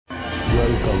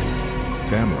Welcome.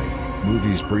 Family,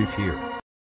 Movies Brief here.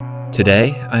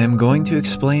 Today, I am going to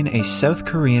explain a South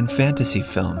Korean fantasy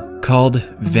film called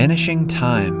Vanishing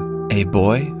Time, A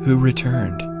Boy Who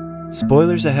Returned.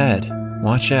 Spoilers ahead,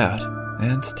 watch out,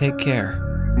 and take care.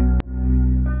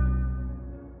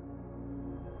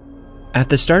 At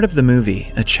the start of the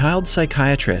movie, a child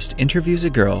psychiatrist interviews a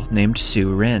girl named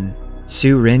Su-rin.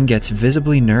 Su-rin gets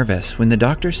visibly nervous when the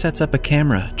doctor sets up a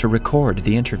camera to record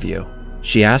the interview.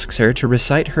 She asks her to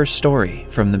recite her story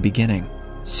from the beginning.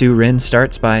 Su-rin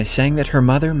starts by saying that her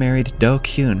mother married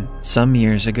Do-kyun some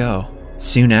years ago.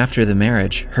 Soon after the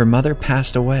marriage, her mother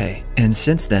passed away, and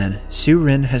since then,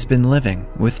 Su-rin has been living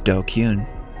with Do-kyun.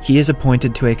 He is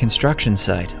appointed to a construction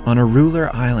site on a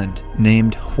ruler island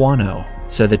named Hwano,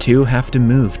 so the two have to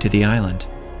move to the island.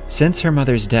 Since her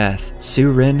mother's death,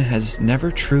 Su-rin has never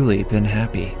truly been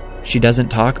happy. She doesn't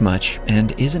talk much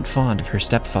and isn't fond of her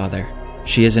stepfather.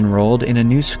 She is enrolled in a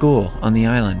new school on the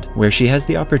island, where she has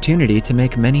the opportunity to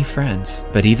make many friends,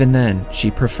 but even then, she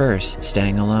prefers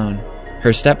staying alone.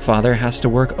 Her stepfather has to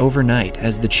work overnight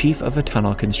as the chief of a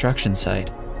tunnel construction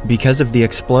site. Because of the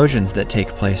explosions that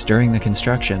take place during the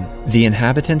construction, the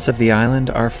inhabitants of the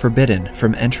island are forbidden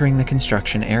from entering the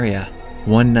construction area.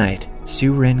 One night,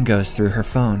 Su-rin goes through her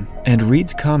phone and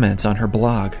reads comments on her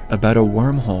blog about a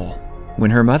wormhole. When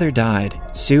her mother died,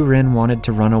 Su-rin wanted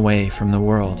to run away from the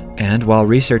world, and while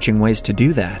researching ways to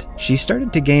do that, she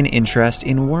started to gain interest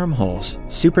in wormholes,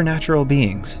 supernatural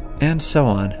beings, and so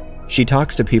on. She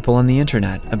talks to people on the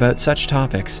internet about such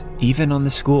topics, even on the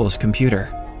school's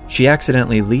computer. She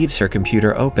accidentally leaves her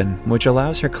computer open, which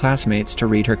allows her classmates to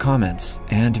read her comments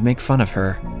and make fun of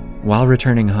her. While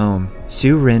returning home,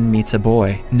 Su-rin meets a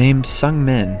boy named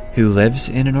Sung-min who lives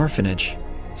in an orphanage.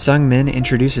 Sung-min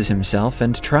introduces himself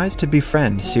and tries to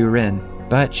befriend Su-rin,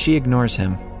 but she ignores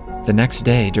him. The next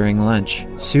day during lunch,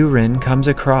 Su-rin comes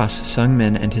across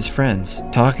Sung-min and his friends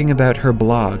talking about her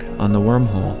blog on the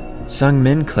wormhole.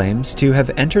 Sung-min claims to have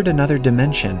entered another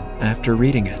dimension after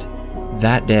reading it.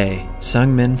 That day,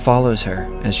 Sung-min follows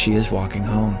her as she is walking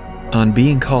home. On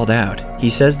being called out, he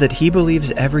says that he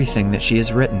believes everything that she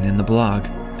has written in the blog.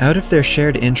 Out of their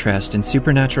shared interest in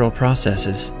supernatural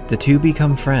processes, the two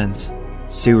become friends.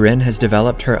 Su-rin has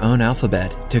developed her own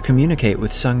alphabet to communicate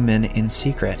with Sung-min in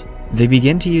secret. They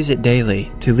begin to use it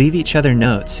daily to leave each other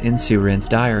notes in Su-rin's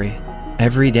diary.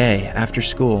 Every day after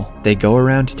school, they go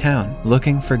around town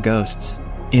looking for ghosts.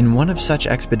 In one of such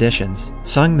expeditions,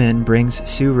 Sung-min brings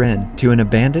Su-rin to an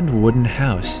abandoned wooden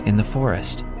house in the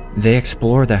forest. They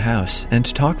explore the house and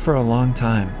talk for a long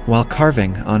time while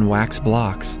carving on wax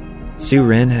blocks.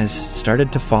 Su-rin has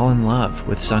started to fall in love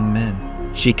with Sung-min.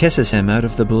 She kisses him out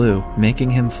of the blue, making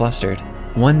him flustered.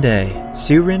 One day,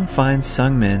 Su-rin finds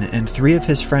Sung-min and 3 of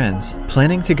his friends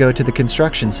planning to go to the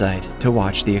construction site to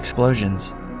watch the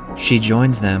explosions. She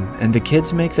joins them, and the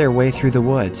kids make their way through the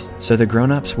woods so the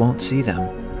grown-ups won't see them.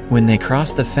 When they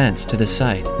cross the fence to the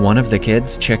site, one of the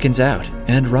kids chickens out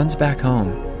and runs back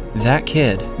home. That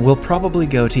kid will probably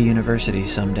go to university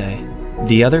someday.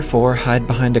 The other 4 hide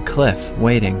behind a cliff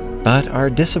waiting, but are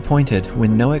disappointed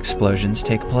when no explosions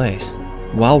take place.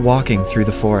 While walking through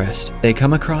the forest, they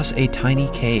come across a tiny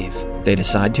cave. They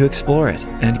decide to explore it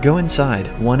and go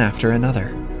inside one after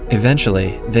another.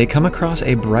 Eventually, they come across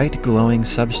a bright glowing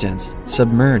substance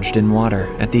submerged in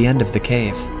water at the end of the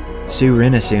cave.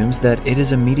 Su-rin assumes that it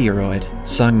is a meteoroid.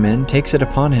 Sung-min takes it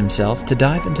upon himself to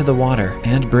dive into the water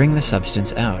and bring the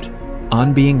substance out.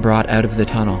 On being brought out of the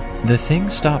tunnel, the thing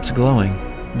stops glowing.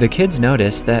 The kids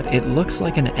notice that it looks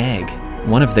like an egg.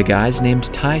 One of the guys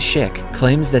named Tai-shik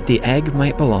claims that the egg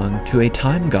might belong to a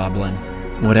time goblin.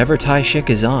 Whatever Tai-shik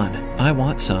is on, I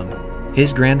want some.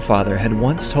 His grandfather had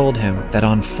once told him that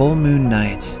on full moon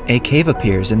nights, a cave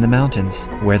appears in the mountains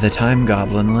where the time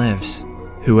goblin lives.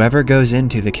 Whoever goes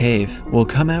into the cave will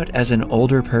come out as an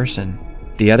older person.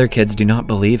 The other kids do not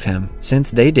believe him,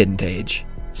 since they didn't age.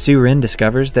 Su-rin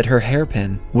discovers that her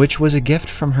hairpin, which was a gift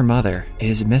from her mother,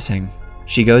 is missing.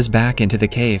 She goes back into the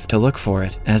cave to look for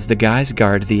it as the guys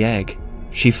guard the egg.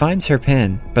 She finds her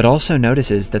pin, but also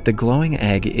notices that the glowing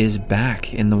egg is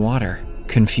back in the water.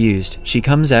 Confused, she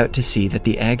comes out to see that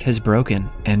the egg has broken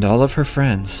and all of her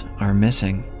friends are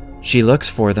missing. She looks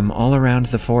for them all around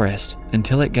the forest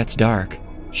until it gets dark.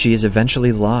 She is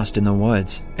eventually lost in the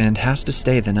woods and has to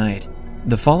stay the night.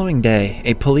 The following day,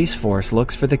 a police force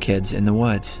looks for the kids in the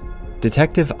woods.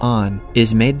 Detective An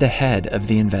is made the head of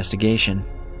the investigation.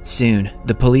 Soon,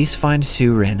 the police find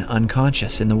Su-rin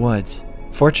unconscious in the woods.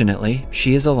 Fortunately,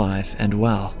 she is alive and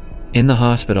well. In the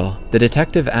hospital, the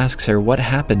detective asks her what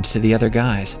happened to the other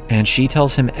guys, and she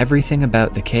tells him everything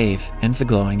about the cave and the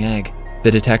glowing egg. The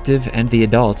detective and the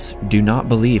adults do not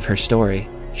believe her story.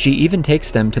 She even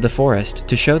takes them to the forest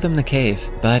to show them the cave,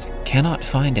 but cannot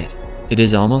find it. It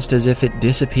is almost as if it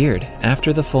disappeared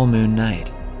after the full moon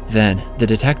night. Then, the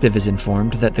detective is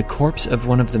informed that the corpse of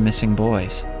one of the missing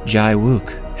boys,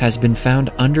 Jae-wook, has been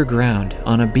found underground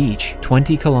on a beach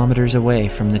 20 kilometers away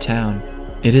from the town.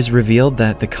 It is revealed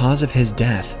that the cause of his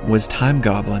death was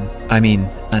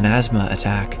an asthma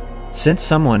attack. Since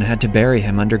someone had to bury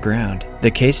him underground,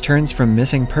 the case turns from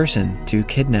missing person to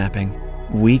kidnapping.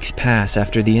 Weeks pass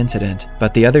after the incident,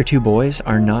 but the other two boys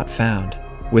are not found.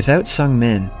 Without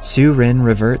Sung-min, Su-rin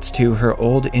reverts to her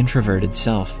old introverted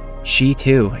self. She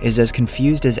too is as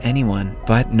confused as anyone,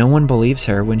 but no one believes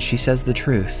her when she says the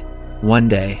truth. One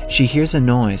day, she hears a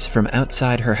noise from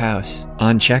outside her house.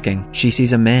 On checking, she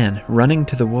sees a man running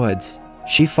to the woods.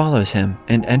 She follows him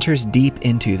and enters deep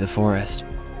into the forest.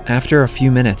 After a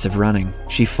few minutes of running,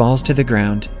 she falls to the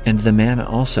ground and the man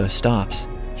also stops.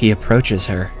 He approaches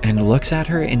her and looks at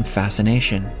her in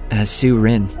fascination as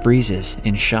Su-rin freezes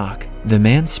in shock. The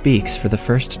man speaks for the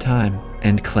first time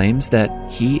and claims that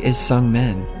he is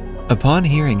Sung-min. Upon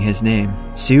hearing his name,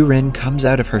 Su-rin comes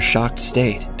out of her shocked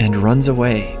state and runs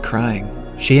away,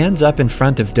 crying. She ends up in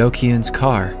front of Do-kyun's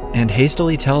car and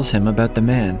hastily tells him about the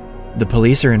man. The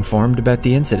police are informed about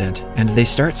the incident, and they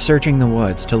start searching the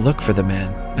woods to look for the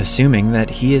man, assuming that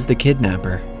he is the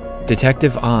kidnapper.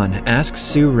 Detective An asks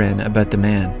Su-rin about the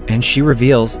man, and she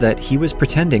reveals that he was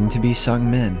pretending to be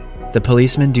Sung-min. The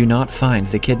policemen do not find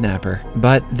the kidnapper,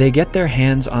 but they get their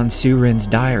hands on Su-rin's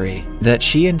diary that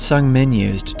she and Sung-min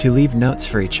used to leave notes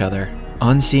for each other.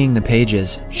 On seeing the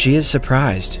pages, she is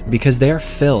surprised because they are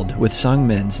filled with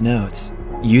Sung-min's notes.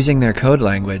 Using their code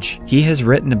language, he has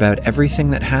written about everything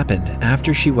that happened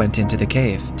after she went into the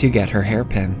cave to get her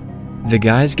hairpin. The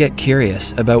guys get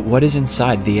curious about what is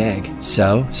inside the egg,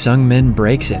 so Sung-min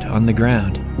breaks it on the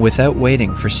ground without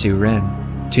waiting for Su-rin.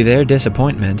 To their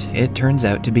disappointment, it turns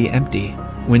out to be empty.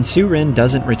 When Su-rin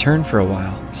doesn't return for a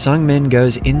while, Sung-min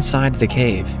goes inside the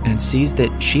cave and sees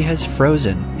that she has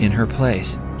frozen in her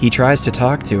place. He tries to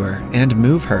talk to her and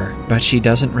move her, but she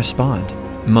doesn't respond.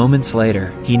 Moments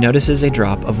later, he notices a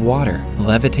drop of water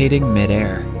levitating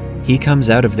midair. He comes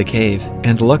out of the cave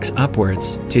and looks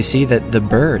upwards to see that the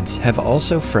birds have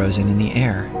also frozen in the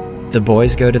air. The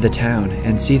boys go to the town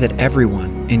and see that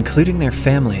everyone, including their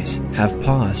families, have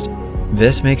paused.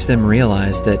 This makes them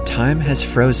realize that time has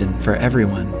frozen for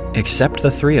everyone, except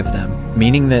the three of them,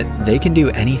 meaning that they can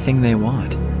do anything they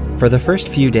want. For the first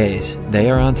few days, they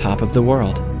are on top of the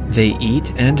world. They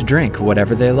eat and drink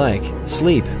whatever they like,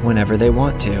 sleep whenever they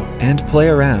want to, and play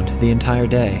around the entire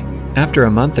day. After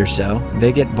a month or so,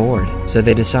 they get bored, so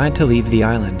they decide to leave the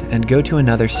island and go to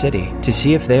another city to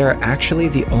see if they are actually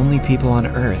the only people on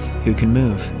Earth who can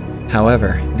move.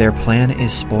 However, their plan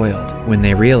is spoiled when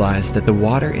they realize that the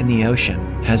water in the ocean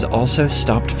has also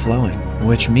stopped flowing,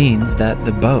 which means that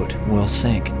the boat will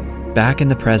sink. Back in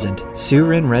the present,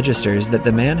 Su-rin registers that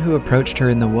the man who approached her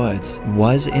in the woods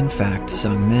was in fact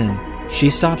Sung-min. She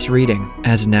stops reading,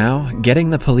 as now getting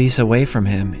the police away from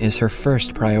him is her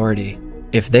first priority.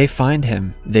 If they find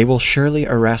him, they will surely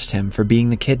arrest him for being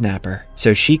the kidnapper,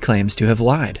 so she claims to have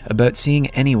lied about seeing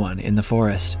anyone in the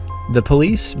forest. The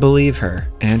police believe her,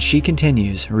 and she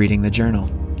continues reading the journal.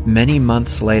 Many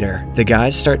months later, the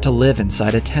guys start to live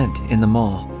inside a tent in the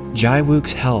mall.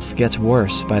 Jae-wook's health gets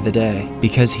worse by the day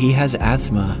because he has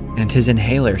asthma and his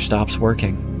inhaler stops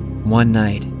working. One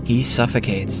night, he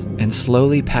suffocates and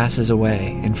slowly passes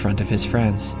away in front of his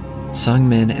friends.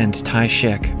 Sung-min and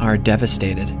Tae-shik are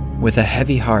devastated. With a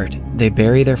heavy heart, they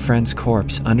bury their friend's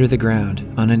corpse under the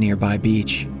ground on a nearby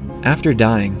beach. After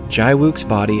dying, Jae-wook's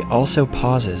body also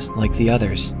pauses like the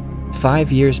others.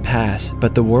 5 years pass,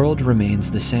 but the world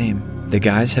remains the same. The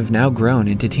guys have now grown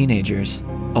into teenagers.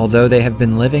 Although they have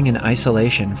been living in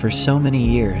isolation for so many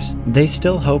years, they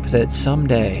still hope that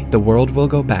someday the world will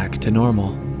go back to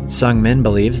normal. Sung-min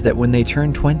believes that when they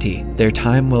turn 20, their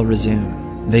time will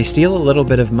resume. They steal a little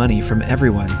bit of money from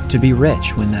everyone to be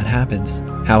rich when that happens.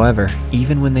 However,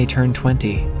 even when they turn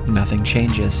 20, nothing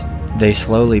changes. They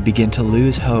slowly begin to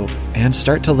lose hope and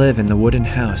start to live in the wooden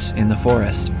house in the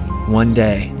forest. One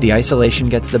day, the isolation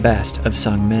gets the best of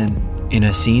Sung-min. In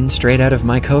a scene straight out of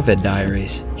my COVID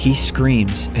diaries, he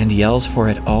screams and yells for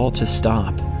it all to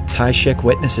stop. Tae-shik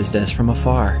witnesses this from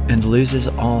afar and loses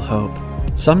all hope.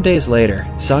 Some days later,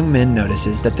 Sung-min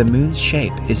notices that the moon's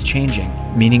shape is changing,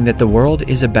 meaning that the world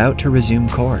is about to resume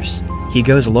course. He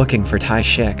goes looking for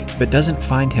Tae-shik, but doesn't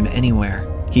find him anywhere.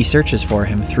 He searches for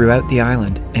him throughout the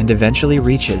island and eventually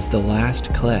reaches the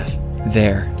last cliff.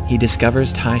 There, he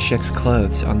discovers Tae-shik's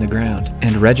clothes on the ground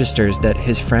and registers that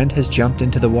his friend has jumped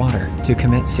into the water to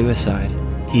commit suicide.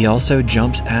 He also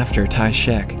jumps after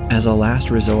Tae-shik as a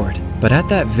last resort, but at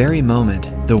that very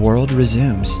moment, the world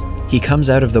resumes. He comes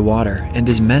out of the water and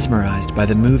is mesmerized by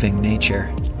the moving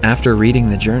nature. After reading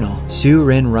the journal,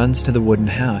 Su-rin runs to the wooden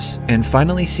house and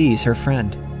finally sees her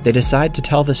friend. They decide to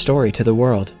tell the story to the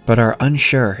world, but are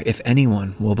unsure if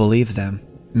anyone will believe them.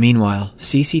 Meanwhile,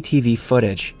 CCTV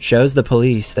footage shows the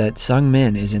police that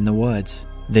Sung-min is in the woods.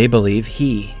 They believe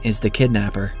he is the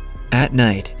kidnapper. At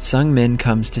night, Sung-min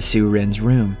comes to Su-rin's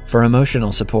room for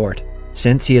emotional support.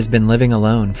 Since he has been living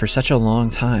alone for such a long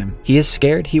time, he is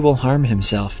scared he will harm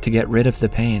himself to get rid of the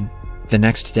pain. The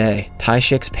next day,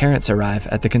 Tae-shik's parents arrive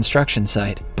at the construction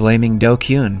site, blaming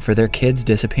Do-kyun for their kid's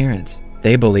disappearance.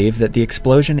 They believe that the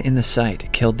explosion in the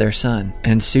site killed their son,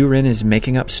 and Su-rin is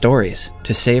making up stories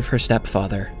to save her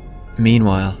stepfather.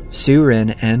 Meanwhile,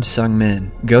 Su-rin and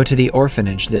Sung-min go to the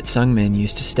orphanage that Sung-min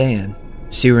used to stay in.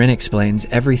 Su-rin explains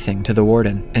everything to the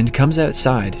warden and comes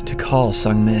outside to call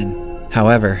Sung-min.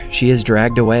 However, she is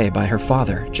dragged away by her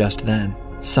father just then.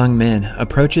 Sung-min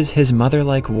approaches his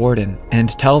mother-like warden and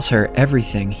tells her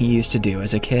everything he used to do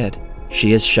as a kid.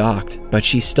 She is shocked, but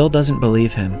she still doesn't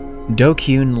believe him.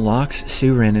 Do-kyun locks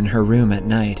Su-rin in her room at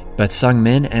night, but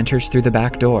Sung-min enters through the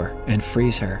back door and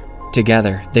frees her.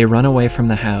 Together, they run away from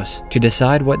the house to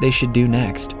decide what they should do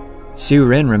next.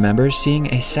 Su-rin remembers seeing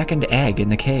a second egg in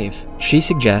the cave. She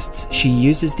suggests she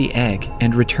uses the egg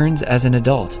and returns as an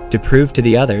adult to prove to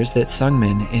the others that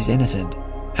Sung-min is innocent.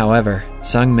 However,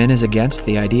 Sung-min is against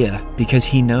the idea because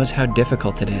he knows how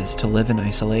difficult it is to live in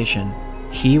isolation.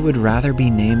 He would rather be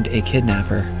named a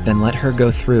kidnapper than let her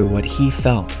go through what he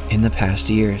felt in the past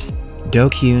years.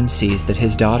 Do-kyun sees that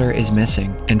his daughter is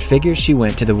missing and figures she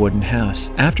went to the wooden house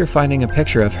after finding a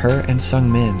picture of her and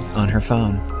Sung-min on her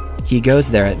phone. He goes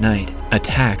there at night,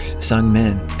 attacks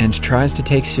Sung-min, and tries to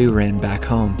take Su-rin back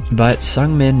home, but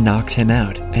Sung-min knocks him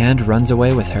out and runs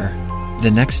away with her.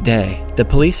 The next day, the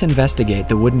police investigate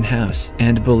the wooden house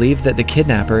and believe that the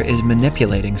kidnapper is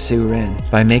manipulating Su-rin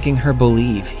by making her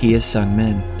believe he is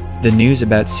Sung-min. The news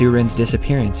about Su-rin's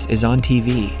disappearance is on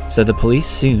TV, so the police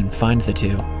soon find the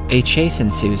two. A chase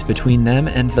ensues between them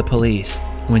and the police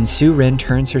when Su-rin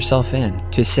turns herself in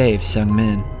to save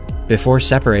Sung-min. Before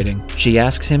separating, she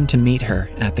asks him to meet her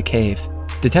at the cave.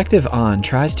 Detective An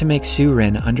tries to make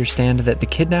Su-rin understand that the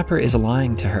kidnapper is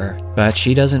lying to her, but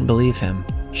she doesn't believe him.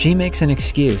 She makes an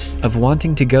excuse of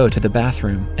wanting to go to the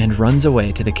bathroom and runs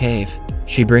away to the cave.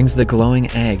 She brings the glowing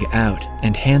egg out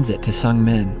and hands it to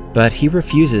Sung-min, but he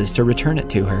refuses to return it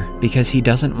to her because he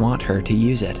doesn't want her to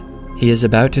use it. He is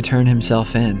about to turn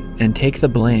himself in and take the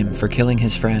blame for killing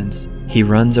his friends. He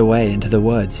runs away into the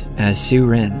woods as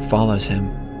Su-rin follows him.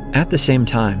 At the same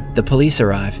time, the police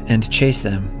arrive and chase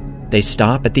them. They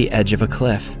stop at the edge of a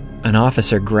cliff. An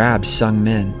officer grabs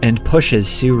Sung-min and pushes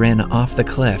Su-rin off the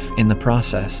cliff in the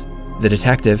process. The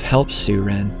detective helps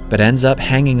Su-rin, but ends up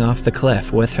hanging off the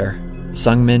cliff with her.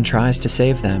 Sung-min tries to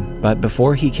save them, but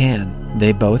before he can,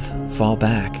 they both fall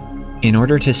back. In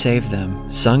order to save them,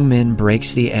 Sung-min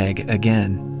breaks the egg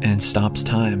again and stops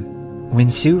time. When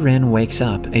Su-rin wakes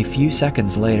up a few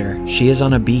seconds later, she is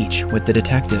on a beach with the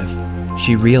detective.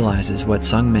 She realizes what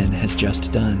Sung-min has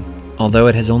just done. Although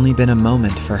it has only been a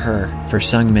moment for her, for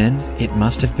Sung-min, it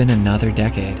must have been another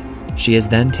decade. She is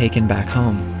then taken back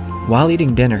home. While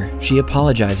eating dinner, she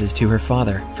apologizes to her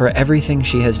father for everything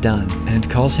she has done and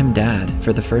calls him Dad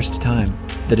for the first time.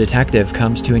 The detective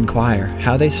comes to inquire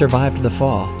how they survived the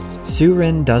fall.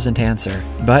 Su-rin doesn't answer,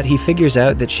 but he figures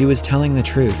out that she was telling the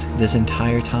truth this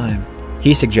entire time.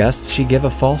 He suggests she give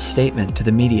a false statement to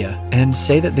the media and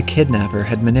say that the kidnapper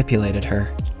had manipulated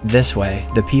her. This way,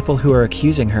 the people who are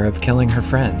accusing her of killing her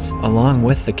friends, along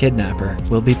with the kidnapper,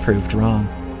 will be proved wrong.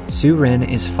 Su-rin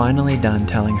is finally done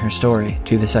telling her story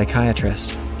to the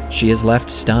psychiatrist. She is left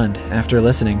stunned after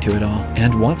listening to it all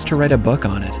and wants to write a book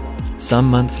on it. Some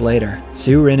months later,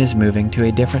 Su-rin is moving to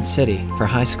a different city for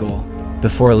high school.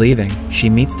 Before leaving,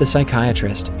 she meets the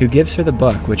psychiatrist who gives her the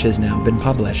book which has now been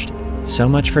published. So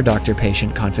much for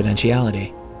doctor-patient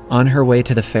confidentiality. On her way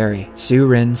to the ferry,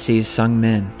 Su-rin sees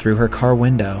Sung-min through her car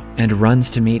window and runs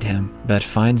to meet him, but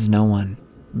finds no one.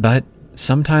 But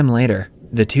sometime later,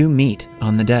 the two meet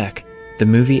on the deck. The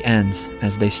movie ends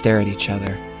as they stare at each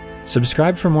other.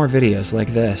 Subscribe for more videos like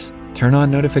this, turn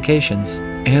on notifications,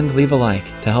 and leave a like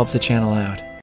to help the channel out.